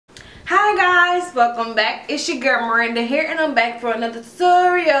Hi guys, welcome back. It's your girl Miranda here, and I'm back for another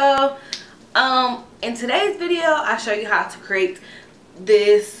tutorial. In today's video I'll show you how to create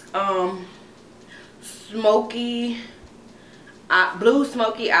this smoky blue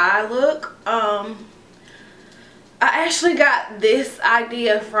smoky eye look. I actually got this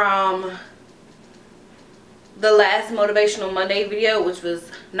idea from the last Motivational Monday video, which was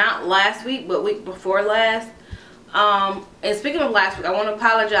not last week but week before last. And speaking of last week, I want to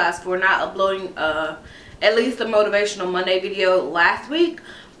apologize for not uploading at least the Motivational Monday video last week.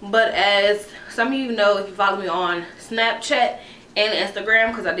 But as some of you know, if you follow me on Snapchat and Instagram,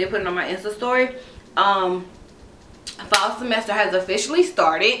 because I did put it on my Insta story, fall semester has officially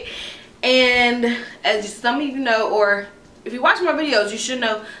started. And as some of you know, or if you watch my videos, you should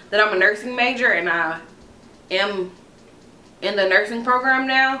know that I'm a nursing major and I am in the nursing program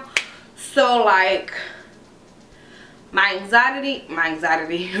now. So like my anxiety, my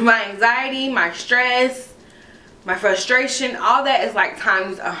stress, my frustration, all that is like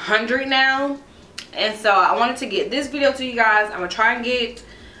times 100 now. And so I wanted to get this video to you guys. I'm gonna try and get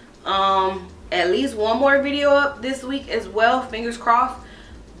at least one more video up this week as well, fingers crossed.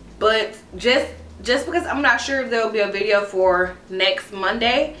 But just because I'm not sure if there will be a video for next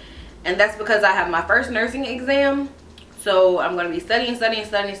Monday, and that's because I have my first nursing exam. So I'm going to be studying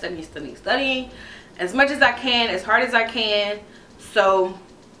as much as I can, as hard as I can. So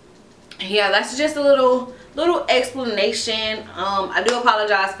yeah, that's just a little explanation. I do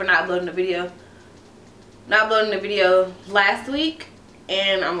apologize for not uploading the video last week,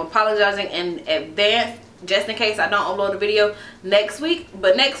 and I'm apologizing in advance just in case I don't upload a video next week.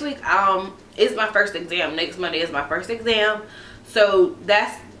 But next week is my first exam. Next Monday is my first exam. So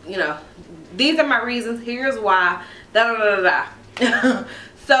that's, you know, these are my reasons. Here's why.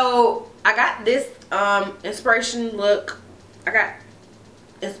 So I got this inspiration look. I got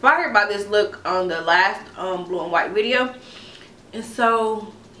inspired by this look on the last blue and white video. And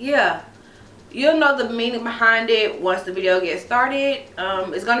so yeah, you'll know the meaning behind it once the video gets started.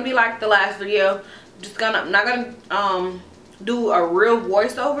 It's gonna be like the last video. I'm not gonna do a real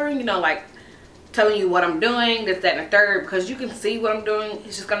voiceover, you know, like telling you what I'm doing, this, that, and the third, because you can see what I'm doing.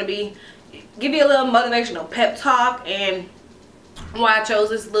 It's just gonna be give you a little motivational pep talk and why I chose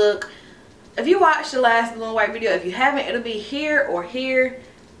this look. If you watched the last blue and white video, if you haven't, it'll be here or here.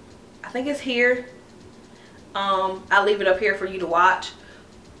 I think it's here. I'll leave it up here for you to watch.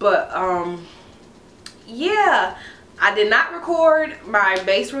 But yeah, I did not record my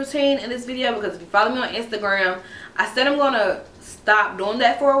base routine in this video because if you follow me on Instagram, I said I'm gonna stop doing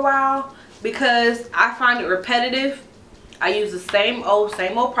that for a while because I find it repetitive. I use the same old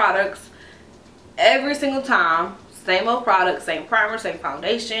products every single time. Same old products, same primer, same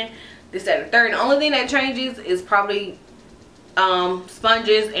foundation, this, that, and the third. The only thing that changes is probably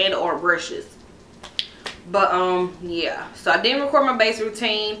sponges and or brushes. But yeah, so I didn't record my base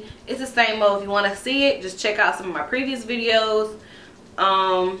routine. It's the same old. If you want to see it, just check out some of my previous videos.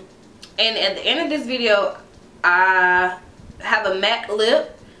 And at the end of this video, I have a matte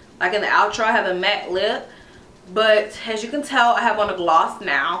lip. Like in the outro, I have a matte lip. But as you can tell, I have on a gloss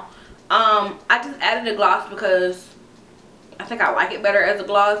now. I just added a gloss because I think I like it better as a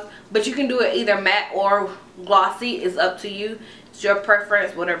gloss. But you can do it either matte or glossy. It's up to you. It's your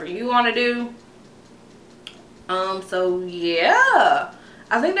preference, whatever you want to do. So yeah,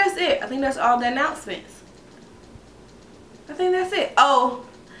 I think that's it. I think that's all the announcements. I think that's it. Oh,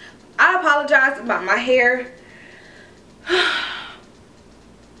 I apologize about my hair.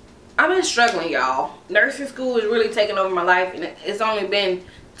 I've been struggling, y'all. Nursing school is really taking over my life, and it's only been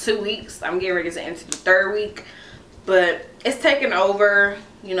 2 weeks. I'm getting ready to enter the 3rd week, but it's taking over,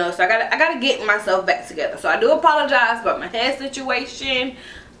 you know. So I gotta get myself back together. So I do apologize about my hair situation.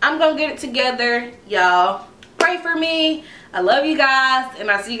 I'm gonna get it together, y'all. Pray for me. I love you guys, and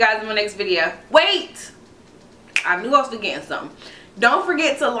I'll see you guys in my next video. Wait, I knew I was forgetting something. Don't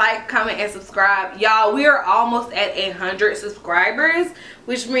forget to like, comment, and subscribe. Y'all, we are almost at 100 subscribers,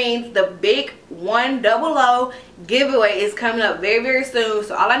 which means the big 100 giveaway is coming up very, very soon.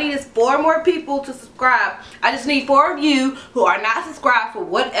 So all I need is 4 more people to subscribe. I just need 4 of you who are not subscribed for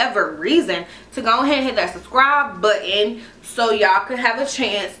whatever reason to go ahead and hit that subscribe button so y'all can have a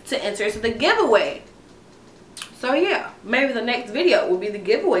chance to enter into the giveaway. So yeah, maybe the next video will be the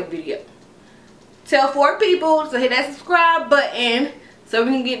giveaway video. Tell 4 people to hit that subscribe button so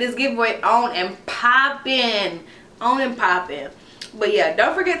we can get this giveaway on and poppin'. But yeah,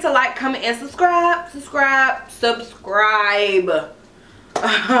 don't forget to like, comment, and subscribe.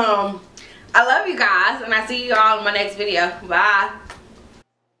 I love you guys, and I see you all in my next video. Bye.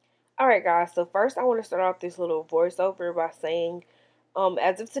 Alright guys, so first I want to start off this little voiceover by saying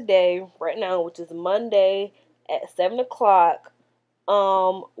as of today, right now, which is Monday at 7 o'clock,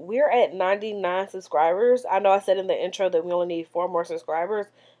 we're at 99 subscribers. I know I said in the intro that we only need 4 more subscribers,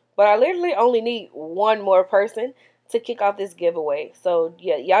 but I literally only need 1 more person to kick off this giveaway. So,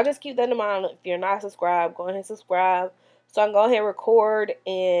 yeah, y'all just keep that in mind. If you're not subscribed, go ahead and subscribe. So I can go ahead and record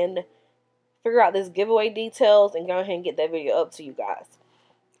and figure out this giveaway details and go ahead and get that video up to you guys.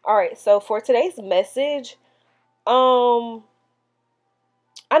 Alright, so for today's message, I know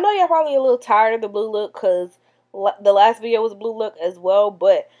y'all probably a little tired of the blue look because the last video was blue look as well,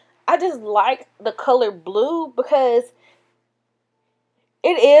 but I just like the color blue because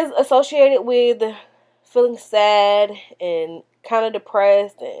it is associated with feeling sad and kind of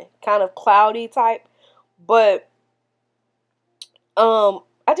depressed and kind of cloudy type, but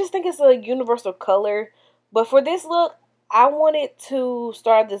I just think it's a universal color. But for this look, I wanted to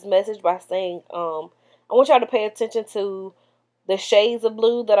start this message by saying I want y'all to pay attention to the shades of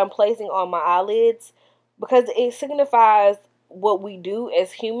blue that I'm placing on my eyelids because it signifies what we do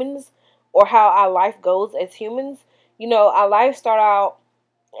as humans or how our life goes as humans. You know, our life start out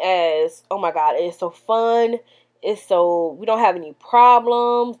as, oh my God, it's so fun. It's so, we don't have any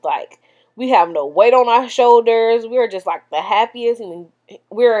problems. Like, we have no weight on our shoulders. We're just like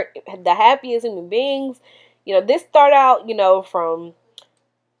we're the happiest human beings. You know, this start out, you know, from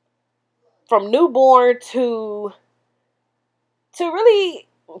newborn to really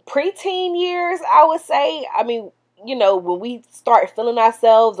preteen years, I would say. I mean, you know, when we start feeling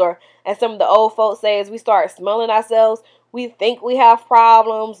ourselves, or as some of the old folks say, as we start smelling ourselves, we think we have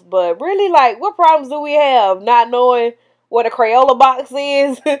problems, but really, like, what problems do we have? Not knowing what a Crayola box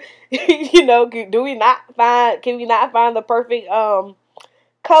is. You know, can we not find the perfect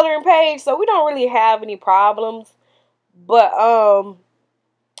coloring page? So we don't really have any problems. But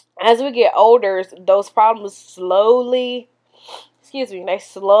as we get older, those problems they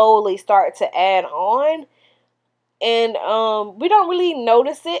slowly start to add on. And we don't really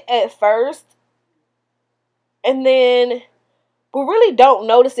notice it at first. And then we really don't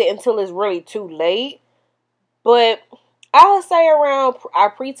notice it until it's really too late. But I would say around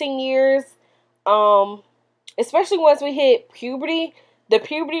our preteen years, especially once we hit puberty, the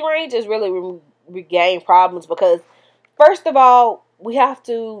puberty range is really when we gain problems because, first of all, we have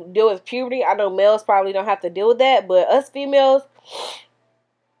to deal with puberty. I know males probably don't have to deal with that, but us females,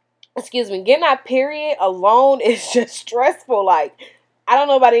 getting our period alone is just stressful. Like, I don't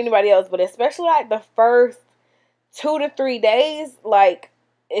know about anybody else, but especially like the first 2 to 3 days, like,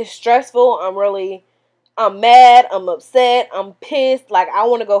 it's stressful. I'm mad, I'm upset, I'm pissed. Like, I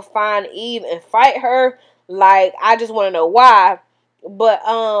want to go find Eve and fight her. Like, I just want to know why. But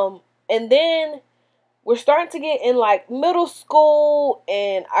and then we're starting to get in like middle school,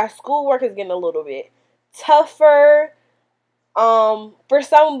 and our schoolwork is getting a little bit tougher. For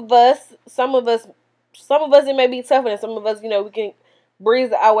some of us it may be tougher, and some of us, you know, we can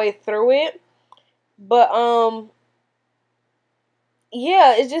breeze our way through it. But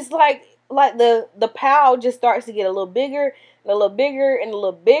yeah, it's just like the pile just starts to get a little bigger and a little bigger and a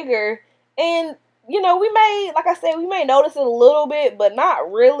little bigger, and you know, we may notice it a little bit, but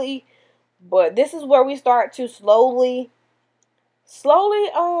not really. But this is where we start to slowly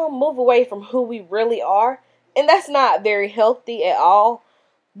move away from who we really are, and that's not very healthy at all.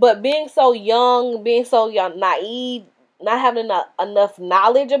 But being so young, naive, not having enough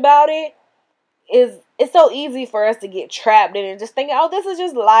knowledge about it, it's so easy for us to get trapped in it, just thinking, oh, this is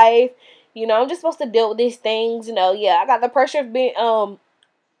just life. You know, I'm just supposed to deal with these things. You know, yeah, I got the pressure of being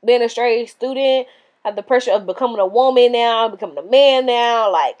a straight student. I have the pressure of becoming a woman now, becoming a man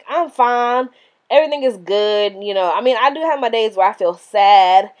now. Like, I'm fine. Everything is good. You know, I mean, I do have my days where I feel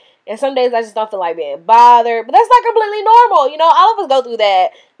sad, and some days I just don't feel like being bothered. But that's like completely normal. You know, all of us go through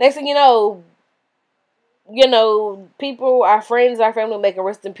that. Next thing you know, people, our friends, our family making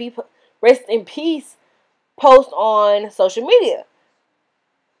rest in peace post on social media.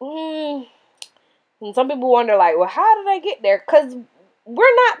 And some people wonder, like, well, how did I get there? Because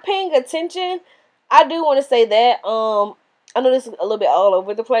we're not paying attention. I do want to say that. I know this is a little bit all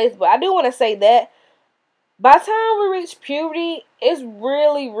over the place, but I do want to say that by the time we reach puberty, it's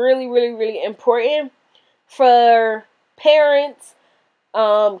really, really, really, really important for parents,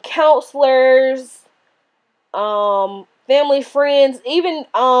 counselors, family, friends, even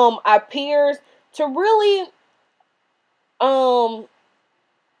our peers to really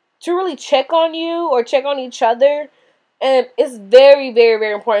check on you or check on each other. And it's very, very,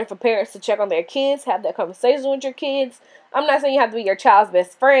 very important for parents to check on their kids, have that conversation with your kids. I'm not saying you have to be your child's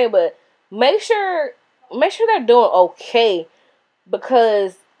best friend, but make sure they're doing okay,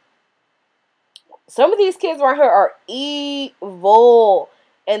 because Some of these kids right here are evil.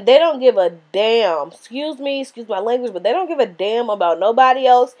 And they don't give a damn. Excuse my language, but they don't give a damn about nobody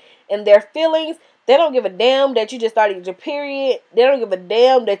else and their feelings. They don't give a damn that you just started your period. They don't give a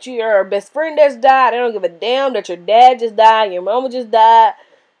damn that your best friend just died. They don't give a damn that your dad just died, your mama just died.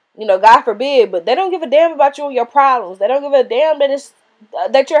 You know, God forbid. But they don't give a damn about you and your problems. They don't give a damn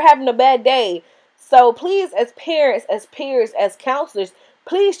that you're having a bad day. So please, as parents, as peers, as counselors,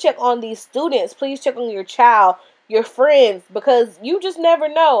 please check on these students. Please check on your child, your friends, because you just never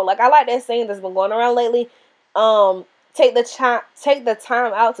know. Like, I like that saying that's been going around lately. Take the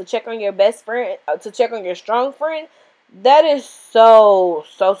time out to check on your best friend, to check on your strong friend. That is so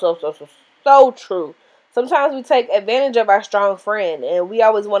true. Sometimes we take advantage of our strong friend, and we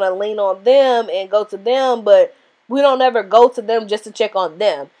always want to lean on them and go to them, but we don't ever go to them just to check on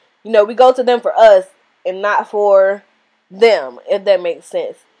them. You know, we go to them for us and not for them, if that makes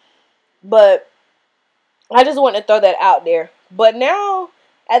sense. But I just want to throw that out there. But now,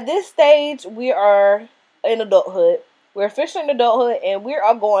 at this stage, we are in adulthood. We're officially in adulthood, and we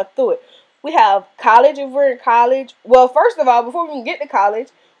are going through it. We have college if we're in college. Well, first of all, before we even get to college,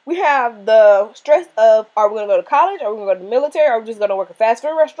 we have the stress of, are we going to go to college? Are we going to go to the military? Are we just going to work a fast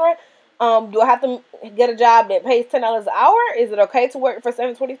food restaurant? Do I have to get a job that pays $10 an hour? Is it okay to work for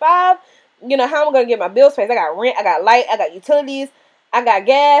 $7.25? You know, how am I going to get my bills paid? I got rent, I got light, I got utilities, I got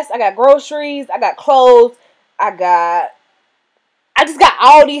gas, I got groceries, I got clothes, I just got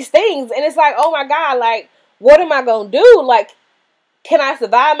all these things. And it's like, oh my God, like, what am I going to do? Like, can I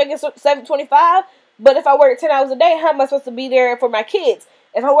survive making $7.25? But if I work 10 hours a day, how am I supposed to be there for my kids?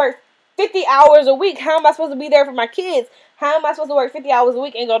 If I work 50 hours a week, how am I supposed to be there for my kids? How am I supposed to work 50 hours a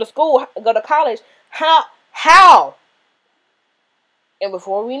week and go to school, go to college? How? And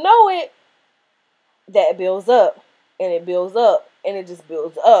before we know it, that builds up, and it builds up, and it just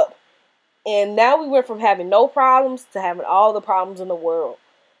builds up. And now we went from having no problems to having all the problems in the world.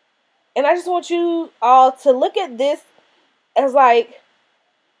 And I just want you all to look at this as like,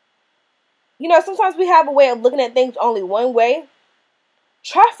 you know, sometimes we have a way of looking at things only one way.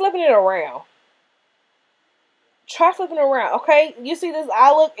 Try flipping it around. Try flipping it around, okay? You see this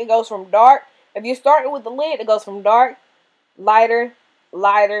eye look? It goes from dark. If you're starting with the lid, it goes from dark, lighter,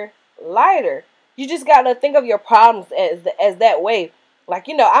 lighter, lighter. You just got to think of your problems as that way. Like,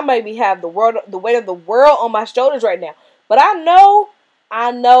 you know, I maybe have the weight of the world on my shoulders right now. But I know,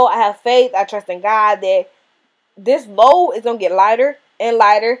 I have faith, I trust in God that this load is going to get lighter and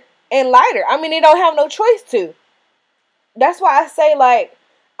lighter and lighter. I mean, they don't have no choice to. That's why I say, like,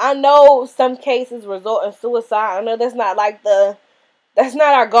 I know some cases result in suicide. I know that's not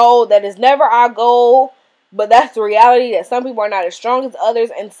our goal. That is never our goal. But that's the reality, that some people are not as strong as others,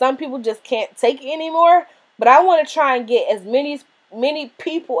 and some people just can't take it anymore. But I want to try and get as many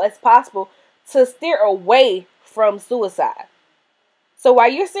people as possible to steer away from suicide. So while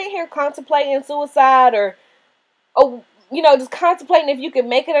you're sitting here contemplating suicide, or you know, just contemplating if you can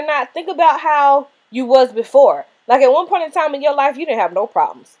make it or not, think about how you was before. Like, at one point in time in your life, you didn't have no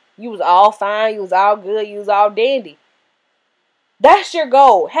problems. You was all fine. You was all good. You was all dandy. That's your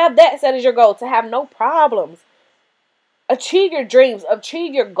goal. Have that set as your goal, to have no problems. Achieve your dreams.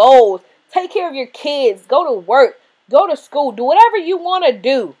 Achieve your goals. Take care of your kids. Go to work. Go to school. Do whatever you want to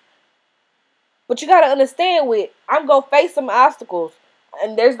do. But you got to understand, I'm going to face some obstacles.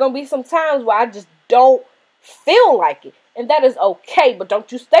 And there's going to be some times where I just don't feel like it. And that is okay. But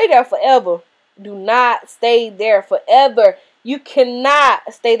don't you stay there forever. Do not stay there forever. You cannot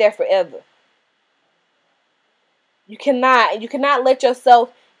stay there forever. You cannot let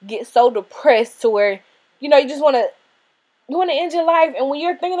yourself get so depressed to where, you know, you want to end your life. And when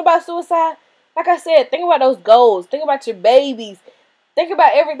you're thinking about suicide, like I said, think about those goals. Think about your babies. Think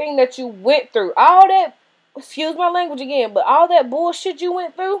about everything that you went through. All that, excuse my language again, but all that bullshit you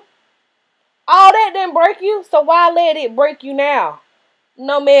went through, all that didn't break you. So why let it break you now?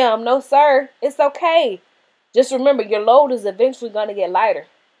 No, ma'am. No, sir. It's okay. Just remember, your load is eventually going to get lighter.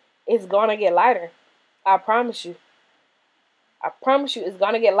 It's going to get lighter. I promise you. I promise you, it's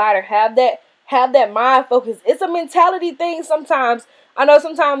going to get lighter. Have that mind focus. It's a mentality thing sometimes. I know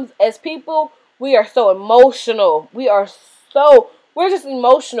sometimes as people, we are so emotional. We're just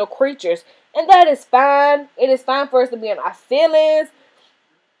emotional creatures. And that is fine. It is fine for us to be in our feelings.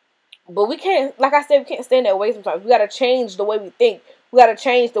 But we can't, like I said, we can't stay in that way sometimes. We got to change the way we think. We got to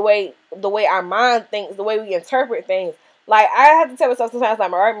change the way our mind thinks, the way we interpret things. Like, I have to tell myself sometimes,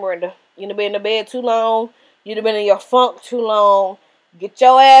 like, all right, Miranda, you done been in the bed too long. You done been in your funk too long. Get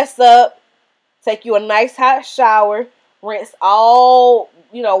your ass up. Take you a nice hot shower. Rinse all,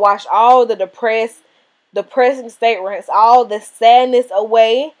 wash all the depressing state. Rinse all the sadness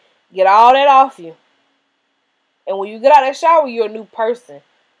away. Get all that off you. And when you get out of that shower, you're a new person.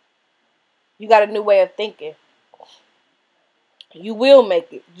 You got a new way of thinking. You will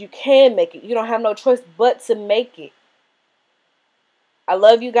make it. You can make it. You don't have no choice but to make it. I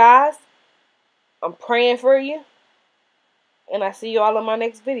love you guys. I'm praying for you. And I see you all in my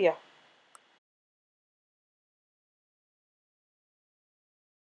next video.